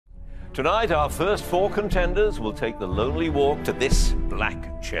Tonight, our first four contenders will take the lonely walk to this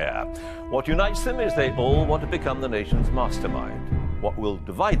black chair. What unites them is they all want to become the nation's mastermind. What will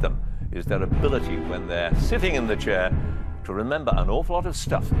divide them is their ability, when they're sitting in the chair, to remember an awful lot of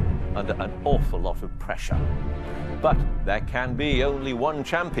stuff under an awful lot of pressure. But there can be only one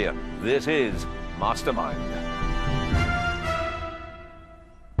champion. This is Mastermind.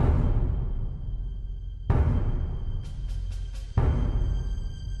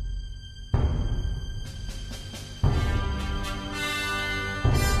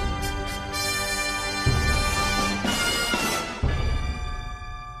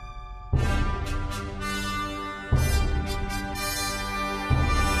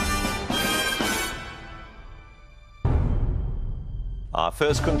 Our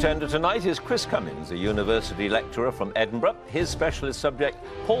first contender tonight is Chris Cummins, a university lecturer from Edinburgh. His specialist subject,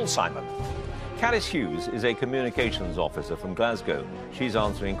 Paul Simon. Caris Hughes is a communications officer from Glasgow. She's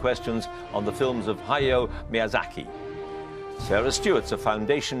answering questions on the films of Hayao Miyazaki. Sarah Stewart's a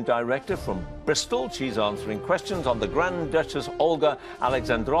foundation director from Bristol. She's answering questions on the Grand Duchess Olga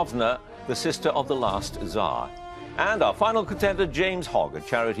Alexandrovna, the sister of the last Tsar. And our final contender, James Hogg, a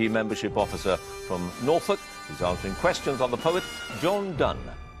charity membership officer from Norfolk, who's answering questions on the poet John Donne.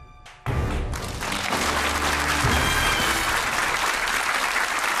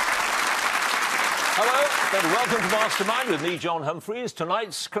 Hello, and welcome to Mastermind with me, John Humphrys.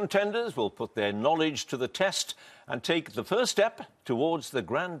 Tonight's contenders will put their knowledge to the test and take the first step towards the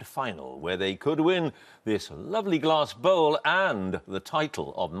grand final, where they could win this lovely glass bowl and the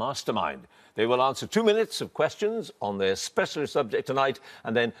title of Mastermind. They will answer 2 minutes of questions on their specialist subject tonight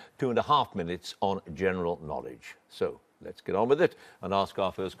and then 2.5 minutes on general knowledge. So let's get on with it and ask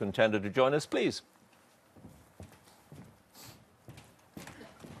our first contender to join us, please.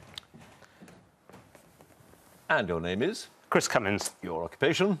 And your name is? Chris Cummins. Your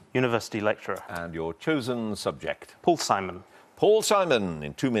occupation? University lecturer. And your chosen subject? Paul Simon. Paul Simon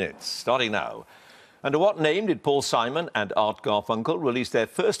in 2 minutes, starting now. Under what name did Paul Simon and Art Garfunkel release their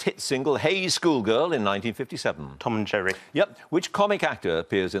first hit single, Hey Schoolgirl, in 1957? Tom and Jerry. Yep. Which comic actor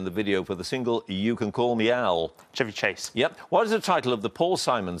appears in the video for the single You Can Call Me Al? Chevy Chase. Yep. What is the title of the Paul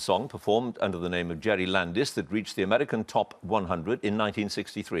Simon song performed under the name of Jerry Landis that reached the American Top 100 in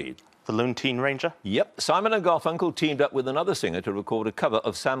 1963? The Lone Teen Ranger. Yep. Simon and Garfunkel teamed up with another singer to record a cover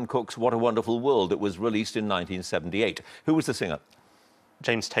of Sam Cooke's What a Wonderful World that was released in 1978. Who was the singer?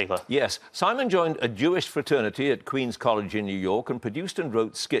 James Taylor. Yes. Simon joined a Jewish fraternity at Queen's College in New York and produced and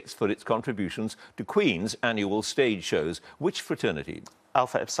wrote skits for its contributions to Queen's annual stage shows. Which fraternity?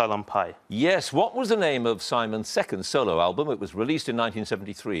 Alpha Epsilon Pi. Yes. What was the name of Simon's second solo album? It was released in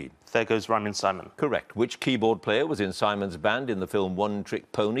 1973. There Goes Rhymin' Simon. Correct. Which keyboard player was in Simon's band in the film One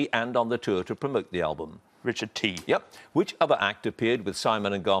Trick Pony and on the tour to promote the album? Richard T. Yep. Which other act appeared with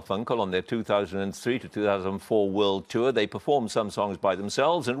Simon and Garfunkel on their 2003 to 2004 world tour? They performed some songs by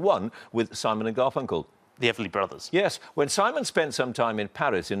themselves and one with Simon and Garfunkel. The Everly Brothers. Yes. When Simon spent some time in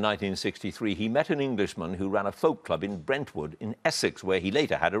Paris in 1963, he met an Englishman who ran a folk club in Brentwood in Essex, where he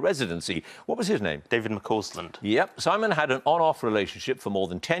later had a residency. What was his name? David McCausland. Yep. Simon had an on-off relationship for more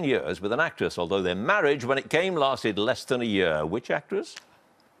than 10 years with an actress, although their marriage, when it came, lasted less than a year. Which actress?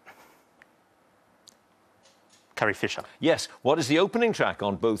 Carrie Fisher. Yes. What is the opening track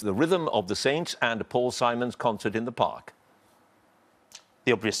on both The Rhythm of the Saints and Paul Simon's Concert in the Park?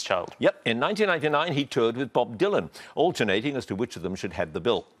 The Obvious Child. Yep. In 1999, he toured with Bob Dylan, alternating as to which of them should head the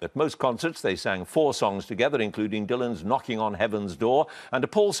bill. At most concerts, they sang 4 songs together, including Dylan's Knocking on Heaven's Door and a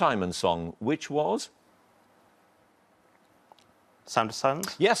Paul Simon song, which was? Sound of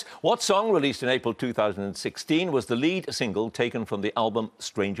Silence? Yes. What song, released in April 2016, was the lead single taken from the album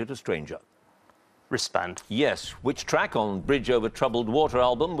Stranger to Stranger? Wristband. Yes. Which track on Bridge Over Troubled Water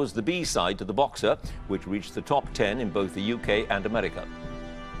album was the B-side to The Boxer, which reached the top 10 in both the UK and America?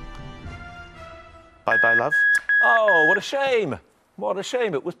 Bye Bye Love. Oh, what a shame. What a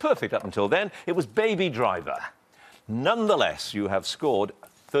shame. It was perfect up until then. It was Baby Driver. Nonetheless, you have scored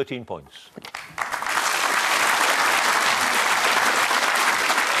 13 points.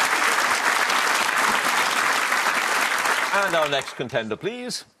 And our next contender,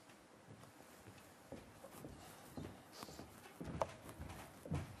 please.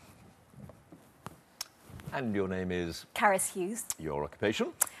 And your name is? Caris Hughes. Your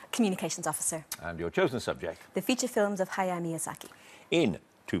occupation? Communications officer. And your chosen subject? The feature films of Hayao Miyazaki. In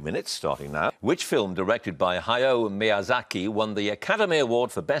 2 minutes, starting now. Which film directed by Hayao Miyazaki won the Academy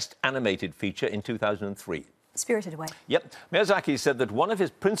Award for Best Animated Feature in 2003? Spirited Away. Yep. Miyazaki said that one of his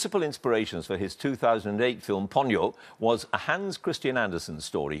principal inspirations for his 2008 film Ponyo was a Hans Christian Andersen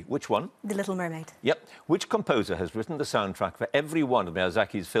story. Which one? The Little Mermaid. Yep. Which composer has written the soundtrack for every one of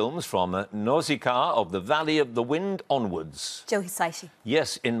Miyazaki's films from Nausicaa of the Valley of the Wind onwards? Joe Hisaishi.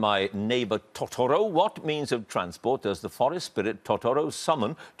 Yes, in My Neighbor Totoro, what means of transport does the forest spirit Totoro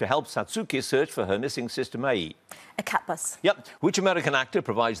summon to help Satsuki search for her missing sister Mai? A cat bus. Yep. Which American actor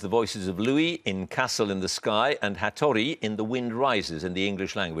provides the voices of Louis in Castle in the Sky and Hattori in The Wind Rises in the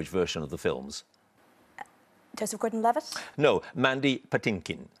English language version of the films? Joseph Gordon-Levitt. No, Mandy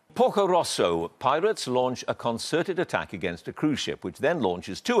Patinkin. Porco Rosso. Pirates launch a concerted attack against a cruise ship, which then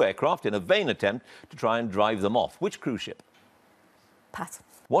launches 2 aircraft in a vain attempt to try and drive them off. Which cruise ship? Pass.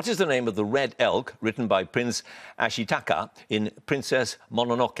 What is the name of the red elk written by Prince Ashitaka in Princess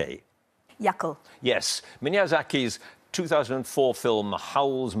Mononoke? Yakul. Yes. Miyazaki's 2004 film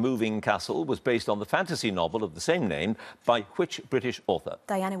Howl's Moving Castle was based on the fantasy novel of the same name by which British author?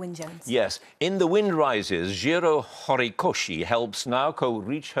 Diana Wynne-Jones. Yes. In The Wind Rises, Jiro Horikoshi helps Naoko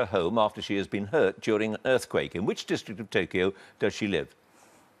reach her home after she has been hurt during an earthquake. In which district of Tokyo does she live?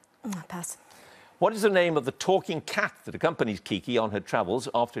 Pass. What is the name of the talking cat that accompanies Kiki on her travels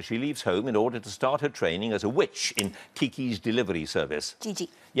after she leaves home in order to start her training as a witch in Kiki's delivery service? Gigi.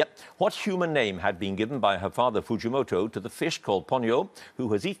 Yep. What human name had been given by her father Fujimoto to the fish called Ponyo,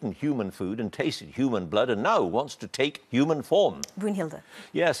 who has eaten human food and tasted human blood and now wants to take human form? Brunhilde.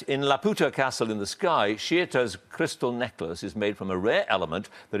 Yes, in Laputa Castle in the Sky, Shieta's crystal necklace is made from a rare element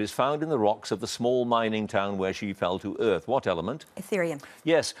that is found in the rocks of the small mining town where she fell to earth. What element? Ethereum.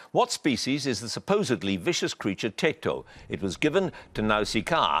 Yes. What species is the supposedly vicious creature Teto? It was given to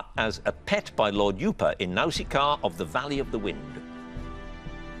Nausicaa as a pet by Lord Yupa in Nausicaa of the Valley of the Wind.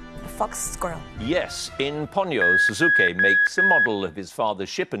 A fox squirrel. Yes, in Ponyo, Suzuki makes a model of his father's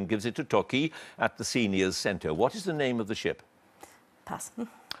ship and gives it to Toki at the seniors' centre. What is the name of the ship? Pass.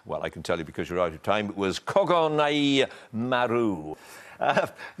 Well, I can tell you because you're out of time. It was Kogonai Maru.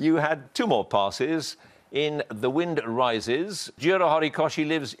 You had 2 more passes. In The Wind Rises, Jiro Horikoshi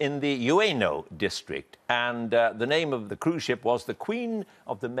lives in the Ueno district, and the name of the cruise ship was the Queen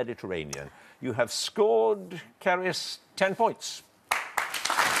of the Mediterranean. You have scored, Caris, 10 points.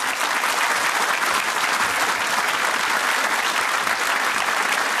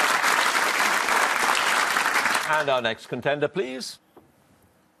 And our next contender, please.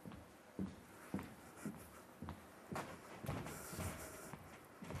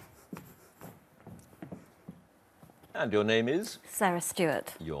 And your name is? Sarah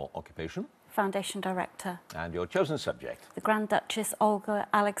Stewart. Your occupation? Foundation Director. And your chosen subject? The Grand Duchess Olga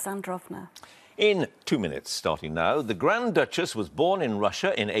Alexandrovna. In 2 minutes, starting now, the Grand Duchess was born in Russia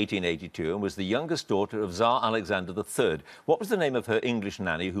in 1882 and was the youngest daughter of Tsar Alexander III. What was the name of her English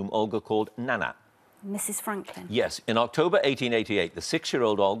nanny, whom Olga called Nana? Mrs. Franklin. Yes, in October 1888, the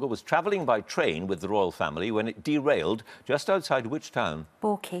 6-year-old Olga was travelling by train with the royal family when it derailed just outside which town?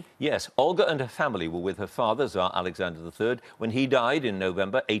 Borky. Yes, Olga and her family were with her father, Tsar Alexander III, when he died in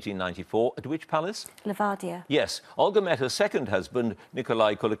November 1894. At which palace? Livadia. Yes, Olga met her second husband,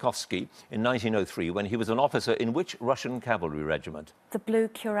 Nikolai Kulikovsky, in 1903 when he was an officer in which Russian cavalry regiment? The Blue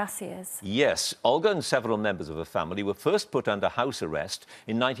Cuirassiers. Yes, Olga and several members of her family were first put under house arrest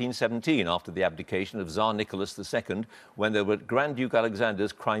in 1917 after the abdication of Tsar Nicholas II when they were at Grand Duke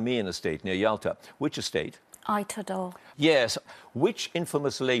Alexander's Crimean estate near Yalta. Which estate? Itador. Yes. Which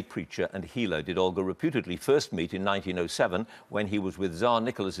infamous lay preacher and healer did Olga reputedly first meet in 1907 when he was with Tsar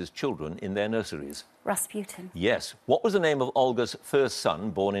Nicholas's children in their nurseries? Rasputin. Yes. What was the name of Olga's first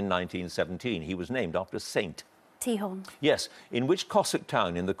son, born in 1917? He was named after a saint. Tihon. Yes. In which Cossack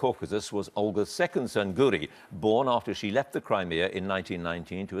town in the Caucasus was Olga's second son, Guri, born after she left the Crimea in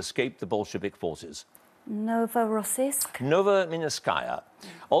 1919 to escape the Bolshevik forces? Novorossiysk. Novominskaya.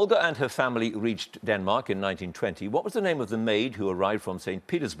 Olga and her family reached Denmark in 1920. What was the name of the maid who arrived from St.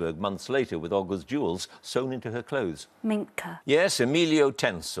 Petersburg months later with Olga's jewels sewn into her clothes? Minka. Yes, Emilio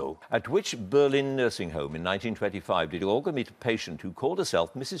Tenso. At which Berlin nursing home in 1925 did Olga meet a patient who called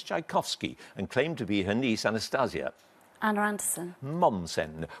herself Mrs. Tchaikovsky and claimed to be her niece Anastasia? Anna Anderson.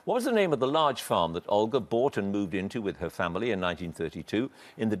 Mommsen. What was the name of the large farm that Olga bought and moved into with her family in 1932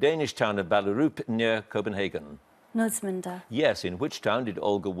 in the Danish town of Ballerup near Copenhagen? Nudsmunde. Yes, in which town did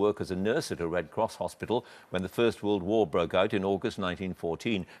Olga work as a nurse at a Red Cross hospital when the First World War broke out in August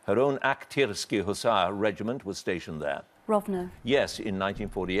 1914? Her own Akhtirsky Hussar regiment was stationed there. Rovno. Yes, in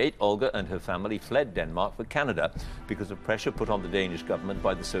 1948, Olga and her family fled Denmark for Canada because of pressure put on the Danish government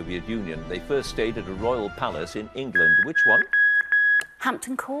by the Soviet Union. They first stayed at a royal palace in England. Which one?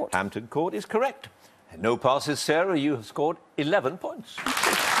 Hampton Court. Hampton Court is correct. No passes, Sarah. You have scored 11 points.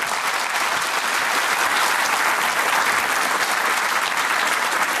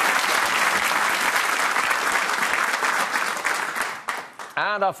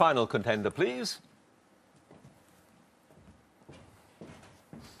 And our final contender, please.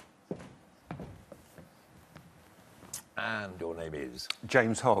 And your name is?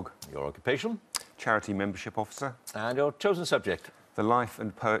 James Hogg. Your occupation? Charity Membership Officer. And your chosen subject? The Life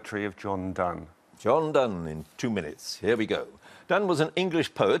and Poetry of John Donne. John Donne in 2 minutes. Here we go. Donne was an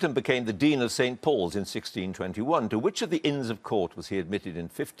English poet and became the Dean of St. Paul's in 1621. To which of the Inns of Court was he admitted in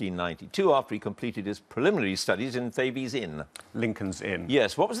 1592 after he completed his preliminary studies in Thavies Inn? Lincoln's Inn.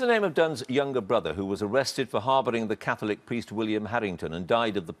 Yes. What was the name of Donne's younger brother who was arrested for harbouring the Catholic priest William Harrington and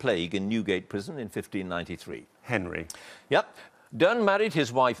died of the plague in Newgate Prison in 1593? Henry. Yep. Donne married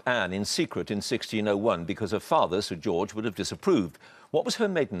his wife Anne in secret in 1601 because her father, Sir George, would have disapproved. What was her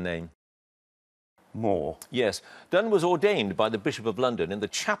maiden name? More. Yes. Donne was ordained by the Bishop of London in the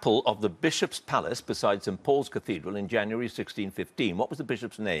chapel of the Bishop's Palace beside St Paul's Cathedral in January 1615. What was the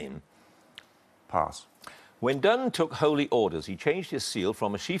bishop's name? Pass. When Donne took holy orders, he changed his seal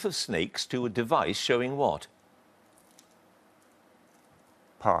from a sheaf of snakes to a device showing what?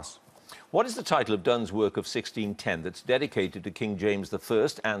 Pass. What is the title of Donne's work of 1610 that's dedicated to King James I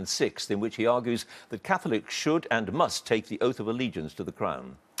and VI, in which he argues that Catholics should and must take the oath of allegiance to the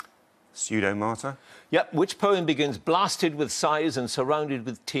crown? Pseudo-martyr. Yep. Which poem begins, blasted with sighs and surrounded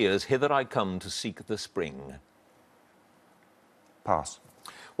with tears, hither I come to seek the spring? Pass.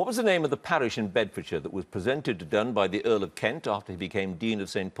 What was the name of the parish in Bedfordshire that was presented to Donne by the Earl of Kent after he became Dean of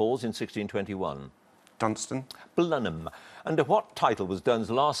St Paul's in 1621? Dunstan. Blenheim. Under what title was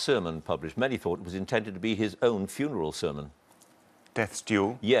Donne's last sermon published? Many thought it was intended to be his own funeral sermon. Death's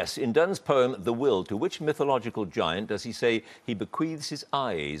Duel. Yes. In Donne's poem The Will, to which mythological giant does he say he bequeaths his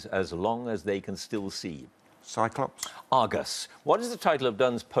eyes as long as they can still see? Cyclops. Argus. What is the title of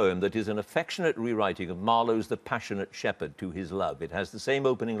Donne's poem that is an affectionate rewriting of Marlowe's The Passionate Shepherd to his love? It has the same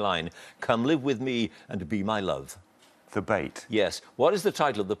opening line, come live with me and be my love. The Bait. Yes. What is the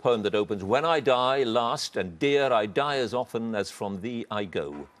title of the poem that opens, when I die last and dear, I die as often as from thee I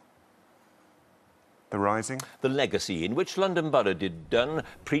go? The Rising. The Legacy. In which London borough did Donne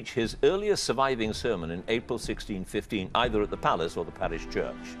preach his earliest surviving sermon in April 1615, either at the Palace or the parish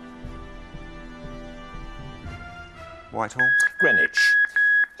church? Whitehall. Greenwich.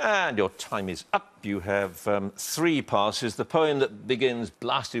 And your time is up. You have 3 passes. The poem that begins,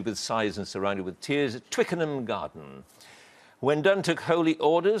 blasted with sighs and surrounded with tears, at Twickenham Garden. When Donne took holy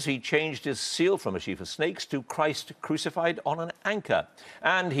orders, he changed his seal from a sheaf of snakes to Christ crucified on an anchor.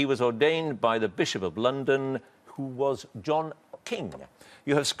 And he was ordained by the Bishop of London, who was John King.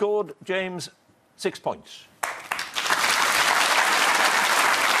 You have scored, James, 6 points.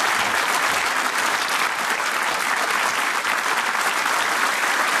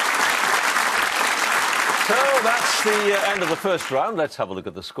 So that's the end of the first round. Let's have a look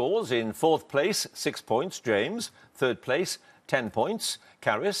at the scores. In 4th place, 6 points, James. 3rd place, 10 points,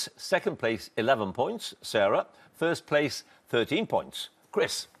 Caris. 2nd place, 11 points, Sarah. 1st place, 13 points,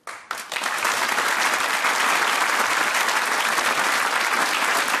 Chris.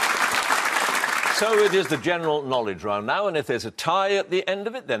 So it is the general knowledge round now, and if there's a tie at the end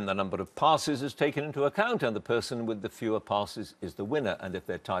of it, then the number of passes is taken into account, and the person with the fewer passes is the winner. And if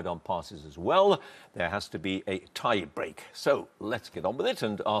they're tied on passes as well, there has to be a tie break. So let's get on with it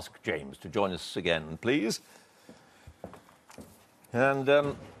and ask James to join us again, please. And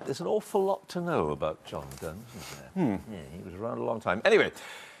there's an awful lot to know about John Donne, isn't there? Yeah, he was around a long time. Anyway,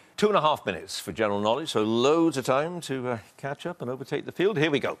 2.5 minutes for general knowledge, so loads of time to catch up and overtake the field. Here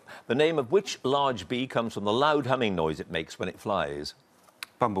we go. The name of which large bee comes from the loud humming noise it makes when it flies?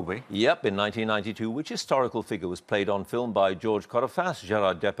 Bumblebee. Yep, in 1992, which historical figure was played on film by Georges Corofas,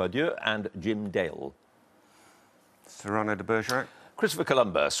 Gérard Depardieu and Jim Dale? Cyrano de Bergerac. Christopher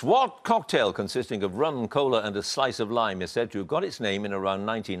Columbus. What cocktail consisting of rum, cola and a slice of lime is said to have got its name in around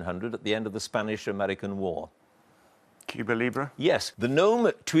 1900 at the end of the Spanish-American War? Cuba Libre. Yes. The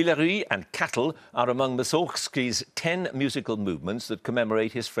Gnome, Tuileries and Cattle are among Mussorgsky's 10 musical movements that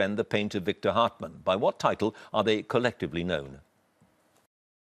commemorate his friend, the painter Victor Hartmann. By what title are they collectively known?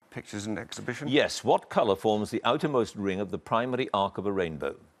 Pictures and Exhibition. Yes. What colour forms the outermost ring of the primary arc of a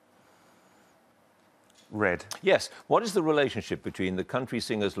rainbow? Red. Yes. What is the relationship between the country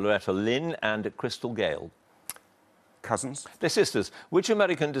singers Loretta Lynn and Crystal Gale? Cousins. They're sisters. Which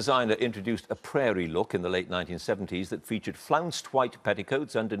American designer introduced a prairie look in the late 1970s that featured flounced white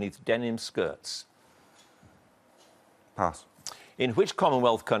petticoats underneath denim skirts? Pass. In which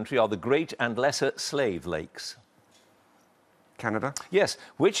Commonwealth country are the Great and Lesser Slave Lakes? Canada. Yes.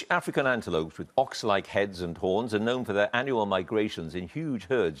 Which African antelopes with ox-like heads and horns are known for their annual migrations in huge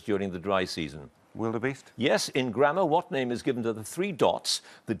herds during the dry season? Wildebeest. Yes. In grammar, what name is given to the 3 dots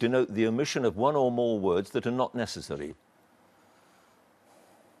that denote the omission of one or more words that are not necessary?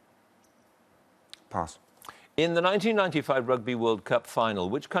 Pass. In the 1995 Rugby World Cup final,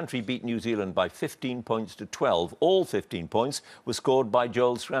 which country beat New Zealand by 15 points to 12? All 15 points were scored by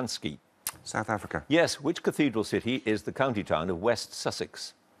Joel Stransky. South Africa. Yes, which cathedral city is the county town of West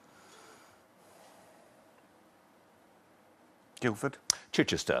Sussex? Guildford.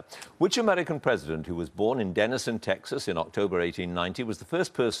 Chichester. Which American president who was born in Denison, Texas in October 1890 was the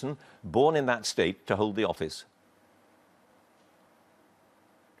first person born in that state to hold the office?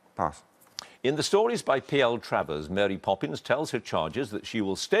 Pass. In the stories by P.L. Travers, Mary Poppins tells her charges that she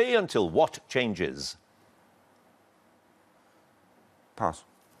will stay until what changes? Pass.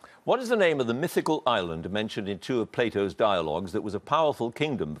 What is the name of the mythical island mentioned in two of Plato's dialogues that was a powerful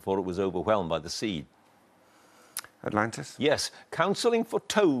kingdom before it was overwhelmed by the sea? Atlantis. Yes, Counselling for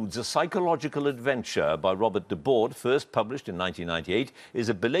Toads, a psychological adventure by Robert de Board, first published in 1998, is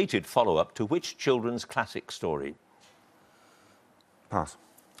a belated follow-up to which children's classic story? Pass.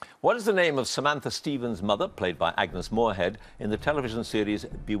 What is the name of Samantha Stevens' mother, played by Agnes Moorehead, in the television series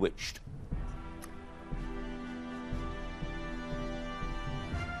Bewitched?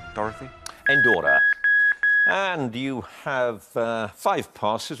 Dorothy. Endora. And you have 5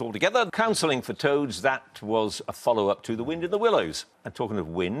 passes altogether. Counselling for Toads, that was a follow-up to The Wind in the Willows. And talking of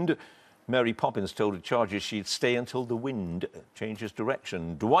wind, Mary Poppins told her charges she'd stay until the wind changes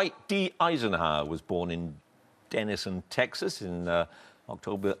direction. Dwight D. Eisenhower was born in Denison, Texas in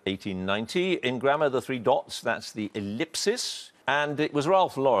October 1890. In grammar, the 3 dots, that's the ellipsis. And it was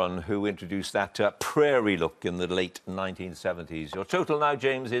Ralph Lauren who introduced that prairie look in the late 1970s. Your total now,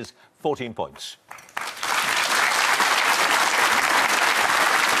 James, is 14 points.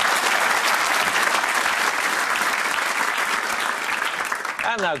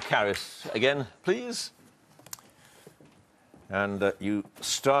 And now, Caris, again, please. And you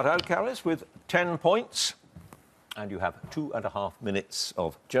start out, Caris, with 10 points. And you have 2.5 minutes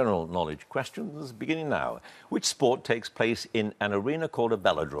of general knowledge questions, beginning now. Which sport takes place in an arena called a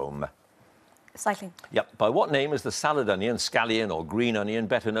velodrome? Cycling. Yep. By what name is the salad onion, scallion or green onion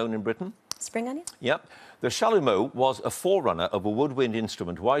better known in Britain? Spring onion. Yep. The chalumeau was a forerunner of a woodwind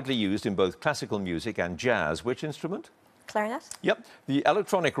instrument widely used in both classical music and jazz. Which instrument? Clarinet. Yep. The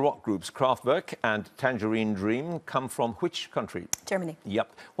electronic rock groups Kraftwerk and Tangerine Dream come from which country? Germany.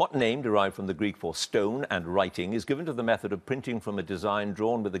 Yep. What name, derived from the Greek for stone and writing, is given to the method of printing from a design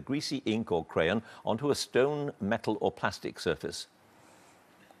drawn with a greasy ink or crayon onto a stone, metal or plastic surface?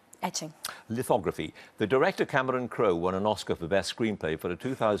 Etching. Lithography. The director Cameron Crowe won an Oscar for Best Screenplay for a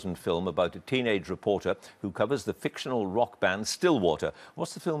 2000 film about a teenage reporter who covers the fictional rock band Stillwater.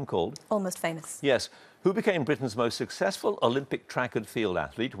 What's the film called? Almost Famous. Yes. Who became Britain's most successful Olympic track and field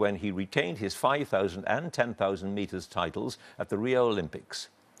athlete when he retained his 5,000 and 10,000 metres titles at the Rio Olympics?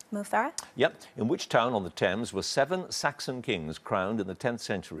 Mo Farah. Yep. In which town on the Thames were 7 Saxon kings crowned in the 10th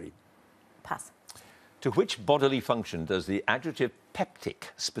century? Pass. To which bodily function does the adjective peptic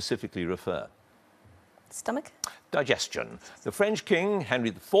specifically refer? Stomach. Digestion. The French king, Henry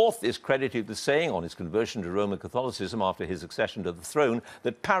IV, is credited with saying on his conversion to Roman Catholicism after his accession to the throne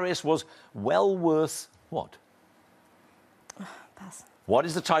that Paris was well worth what? Pass. What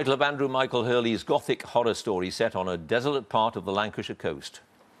is the title of Andrew Michael Hurley's Gothic horror story set on a desolate part of the Lancashire coast?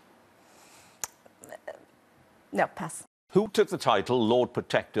 No, pass. Who took the title Lord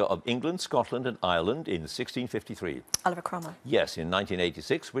Protector of England, Scotland and Ireland in 1653? Oliver Cromwell. Yes, in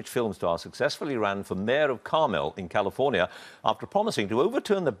 1986, which film star successfully ran for mayor of Carmel in California after promising to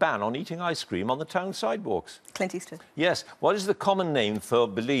overturn the ban on eating ice cream on the town sidewalks? Clint Eastwood. Yes. What is the common name for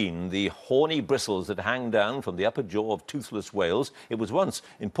baleen, the horny bristles that hang down from the upper jaw of toothless whales? It was once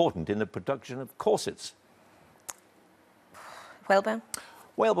important in the production of corsets. Whalebone.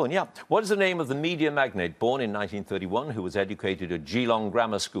 Whalebone, yeah. What is the name of the media magnate born in 1931 who was educated at Geelong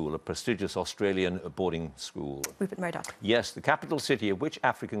Grammar School, a prestigious Australian boarding school? Rupert Murdoch. Yes, the capital city of which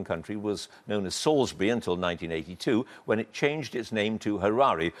African country was known as Salisbury until 1982, when it changed its name to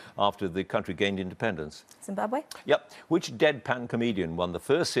Harare after the country gained independence? Zimbabwe. Yep. Which deadpan comedian won the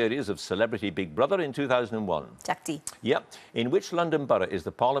first series of Celebrity Big Brother in 2001? Jack D. Yep. In which London borough is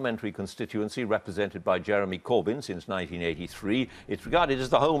the parliamentary constituency represented by Jeremy Corbyn since 1983? It's regarded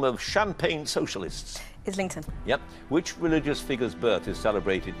as the home of champagne socialists. Islington. Yep. Which religious figure's birth is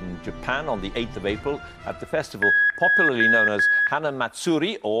celebrated in Japan on the 8th of April at the festival popularly known as Hana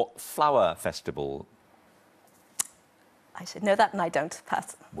Matsuri or Flower Festival? I should know that and I don't.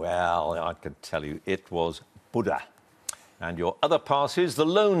 Pass. Well, I can tell you it was Buddha. And your other pass is The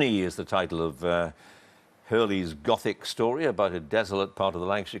Loney is the title of Hurley's Gothic story about a desolate part of the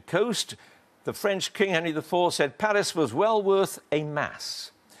Lancashire coast. The French King Henry IV said Paris was well worth a mass.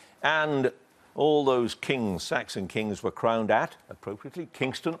 And all those kings, Saxon kings, were crowned at, appropriately,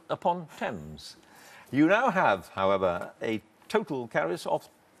 Kingston upon Thames. You now have, however, a total, Caris, of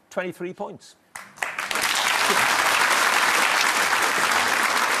 23 points.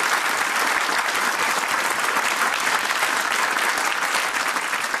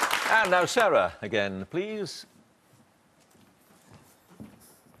 And now Sarah again, please.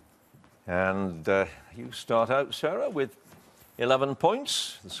 And you start out, Sarah, with 11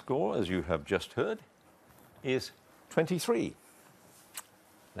 points. The score, as you have just heard, is 23.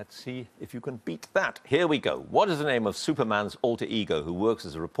 Let's see if you can beat that. Here we go. What is the name of Superman's alter ego who works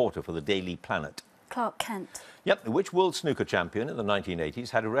as a reporter for the Daily Planet? Clark Kent. Yep, which world snooker champion in the 1980s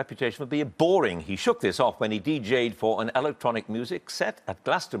had a reputation for being boring? He shook this off when he DJ'd for an electronic music set at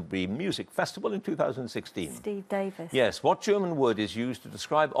Glastonbury Music Festival in 2016. Steve Davis. Yes, what German word is used to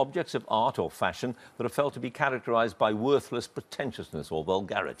describe objects of art or fashion that are felt to be characterised by worthless pretentiousness or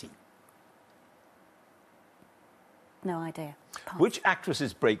vulgarity? No idea. Pass. Which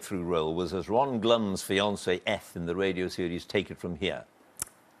actress's breakthrough role was as Ron Glum's fiancée Eth in the radio series Take It From Here?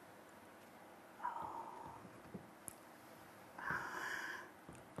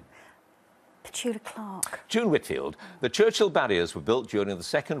 Petula Clark. June Whitfield. The Churchill barriers were built during the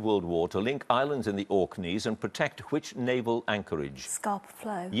Second World War to link islands in the Orkneys and protect which naval anchorage? Scapa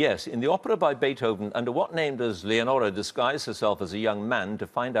Flow. Yes, in the opera by Beethoven, under what name does Leonora disguise herself as a young man to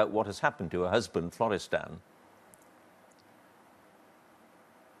find out what has happened to her husband, Florestan?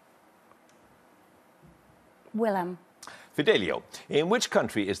 Willem. Fidelio. In which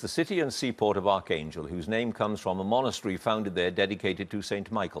country is the city and seaport of Archangel, whose name comes from a monastery founded there dedicated to St.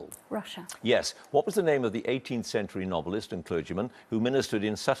 Michael? Russia. Yes. What was the name of the 18th century novelist and clergyman who ministered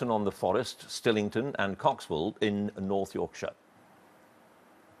in Sutton-on-the-Forest, Stillington and Coxwold in North Yorkshire?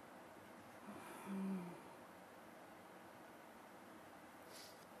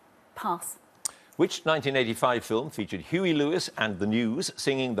 Pass. Which 1985 film featured Huey Lewis and the News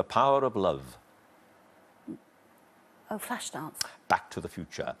singing The Power of Love? Oh, Flashdance. Back to the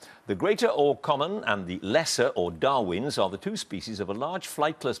Future. The greater or common and the lesser or Darwins are the two species of a large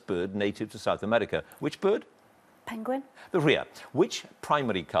flightless bird native to South America. Which bird? Penguin. The rear. Which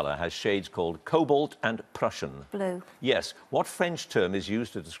primary colour has shades called cobalt and Prussian? Blue. Yes. What French term is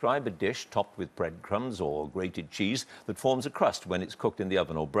used to describe a dish topped with breadcrumbs or grated cheese that forms a crust when it's cooked in the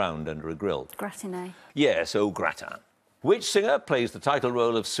oven or browned under a grill? Gratiné. Yes, au gratin. Which singer plays the title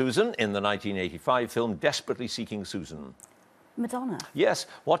role of Susan in the 1985 film Desperately Seeking Susan? Madonna. Yes.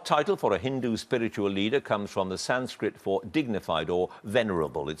 What title for a Hindu spiritual leader comes from the Sanskrit for dignified or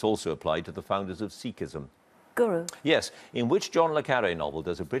venerable? It's also applied to the founders of Sikhism. Guru. Yes. In which John le Carré novel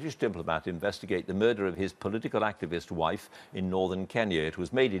does a British diplomat investigate the murder of his political activist wife in northern Kenya? It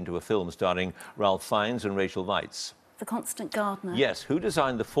was made into a film starring Ralph Fiennes and Rachel Weisz. The Constant Gardener. Yes. Who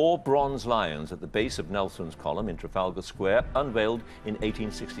designed the 4 bronze lions at the base of Nelson's Column in Trafalgar Square, unveiled in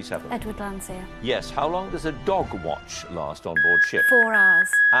 1867? Edward Landseer. Yes. How long does a dog watch last on board ship? 4 hours.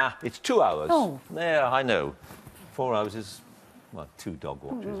 Ah, it's 2 hours. Oh. Yeah, I know. 4 hours is, well, 2 dog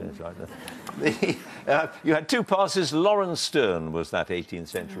watches. You had 2 passes. Lawrence Sterne was that 18th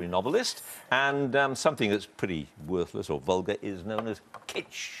century novelist. And something that's pretty worthless or vulgar is known as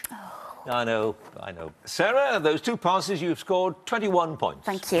kitsch. Oh. I know, I know. Sarah, those 2 passes, you've scored 21 points.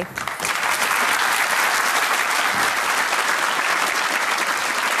 Thank you.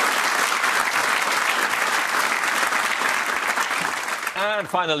 And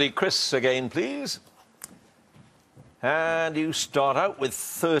finally, Chris again, please. And you start out with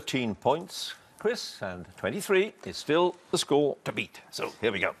 13 points, Chris, and 23 is still the score to beat. So,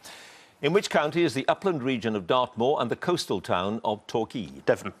 here we go. In which county is the upland region of Dartmoor and the coastal town of Torquay?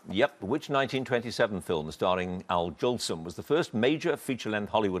 Devon. Yep. Which 1927 film starring Al Jolson was the first major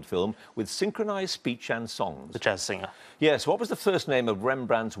feature-length Hollywood film with synchronised speech and songs? The Jazz Singer. Yes. What was the first name of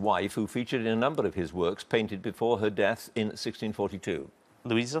Rembrandt's wife who featured in a number of his works painted before her death in 1642?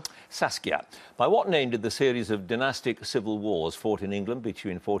 Louisa. Saskia. By what name did the series of dynastic civil wars fought in England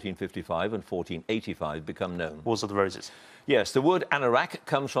between 1455 and 1485 become known? Wars of the Roses. Yes, the word anorak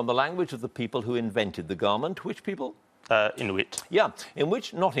comes from the language of the people who invented the garment. Which people? Inuit. Yeah. In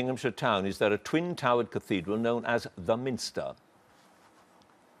which Nottinghamshire town is there a twin-towered cathedral known as the Minster?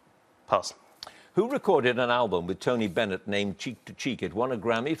 Pass. Who recorded an album with Tony Bennett named Cheek to Cheek? It won a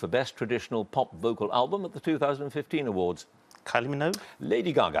Grammy for Best Traditional Pop Vocal Album at the 2015 awards. Kylie Minogue.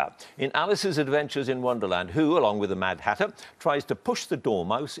 Lady Gaga. In Alice's Adventures in Wonderland, who, along with the Mad Hatter, tries to push the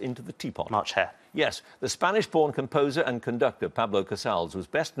Dormouse into the teapot? March Hare. Yes, the Spanish-born composer and conductor Pablo Casals was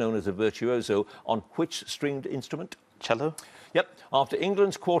best known as a virtuoso on which stringed instrument? Cello. Yep. After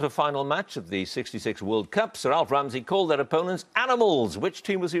England's quarter-final match of the '66 World Cup, Sir Alf Ramsey called their opponents animals. Which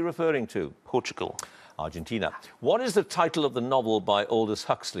team was he referring to? Portugal. Argentina. What is the title of the novel by Aldous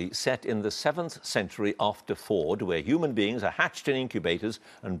Huxley set in the 7th century after Ford, where human beings are hatched in incubators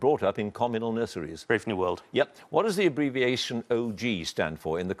and brought up in communal nurseries? Brave New World. Yep. What does the abbreviation OG stand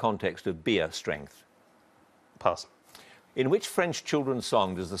for in the context of beer strength? Pass. In which French children's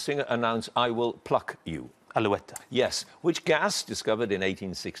song does the singer announce, "I will pluck you"? Alouette. Yes. Which gas, discovered in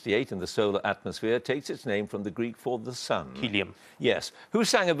 1868 in the solar atmosphere, takes its name from the Greek for the sun? Helium. Yes. Who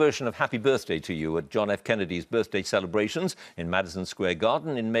sang a version of Happy Birthday to You at John F. Kennedy's birthday celebrations in Madison Square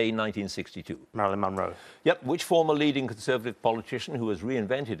Garden in May 1962? Marilyn Monroe. Yep. Which former leading Conservative politician who has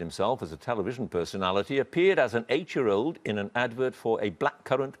reinvented himself as a television personality appeared as an 8-year-old in an advert for a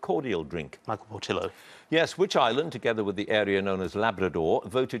blackcurrant cordial drink? Michael Portillo. Yes. Which island, together with the area known as Labrador,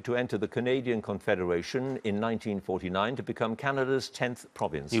 voted to enter the Canadian Confederation in 1949 to become Canada's 10th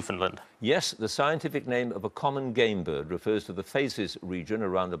province? Newfoundland. Yes. The scientific name of a common game bird refers to the Phasis region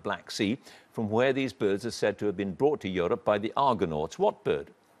around the Black Sea, from where these birds are said to have been brought to Europe by the Argonauts. What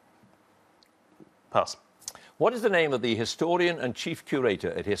bird? Pass. What is the name of the historian and chief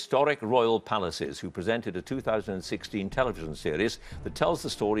curator at Historic Royal Palaces who presented a 2016 television series that tells the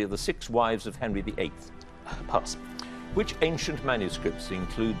story of the 6 wives of Henry VIII? Pass. Which ancient manuscripts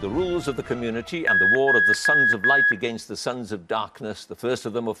include the rules of the community and the war of the sons of light against the sons of darkness? The first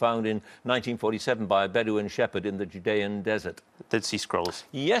of them were found in 1947 by a Bedouin shepherd in the Judean desert. Dead Sea Scrolls.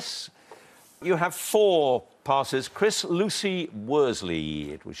 Yes. You have 4 passes. Chris, Lucy Worsley.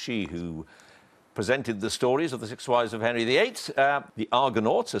 It was she who presented the stories of the 6 wives of Henry VIII. The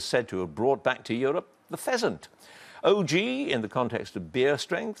Argonauts are said to have brought back to Europe the pheasant. OG, in the context of beer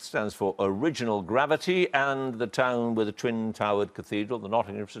strength, stands for original gravity, and the town with a twin-towered cathedral, the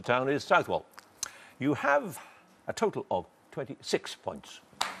Nottinghamshire town, is Southwold. You have a total of 26 points.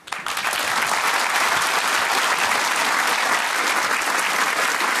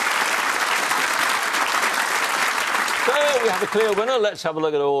 So we have a clear winner. Let's have a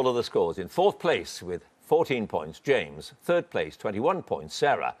look at all of the scores. In 4th place with 14 points, James. 3rd place, 21 points,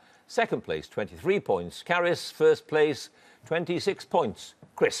 Sarah. 2nd place, 23 points, Caris. 1st place, 26 points,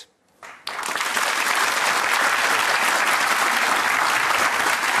 Chris.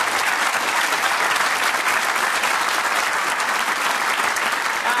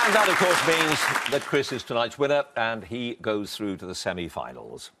 And that, of course, means that Chris is tonight's winner and he goes through to the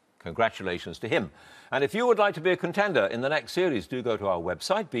semi-finals. Congratulations to him. And if you would like to be a contender in the next series, do go to our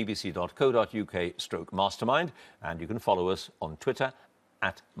website, bbc.co.uk/mastermind, and you can follow us on Twitter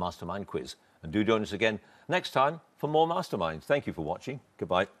 @Mastermind Quiz. And do join us again next time for more Masterminds. Thank you for watching.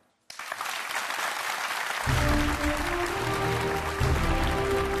 Goodbye.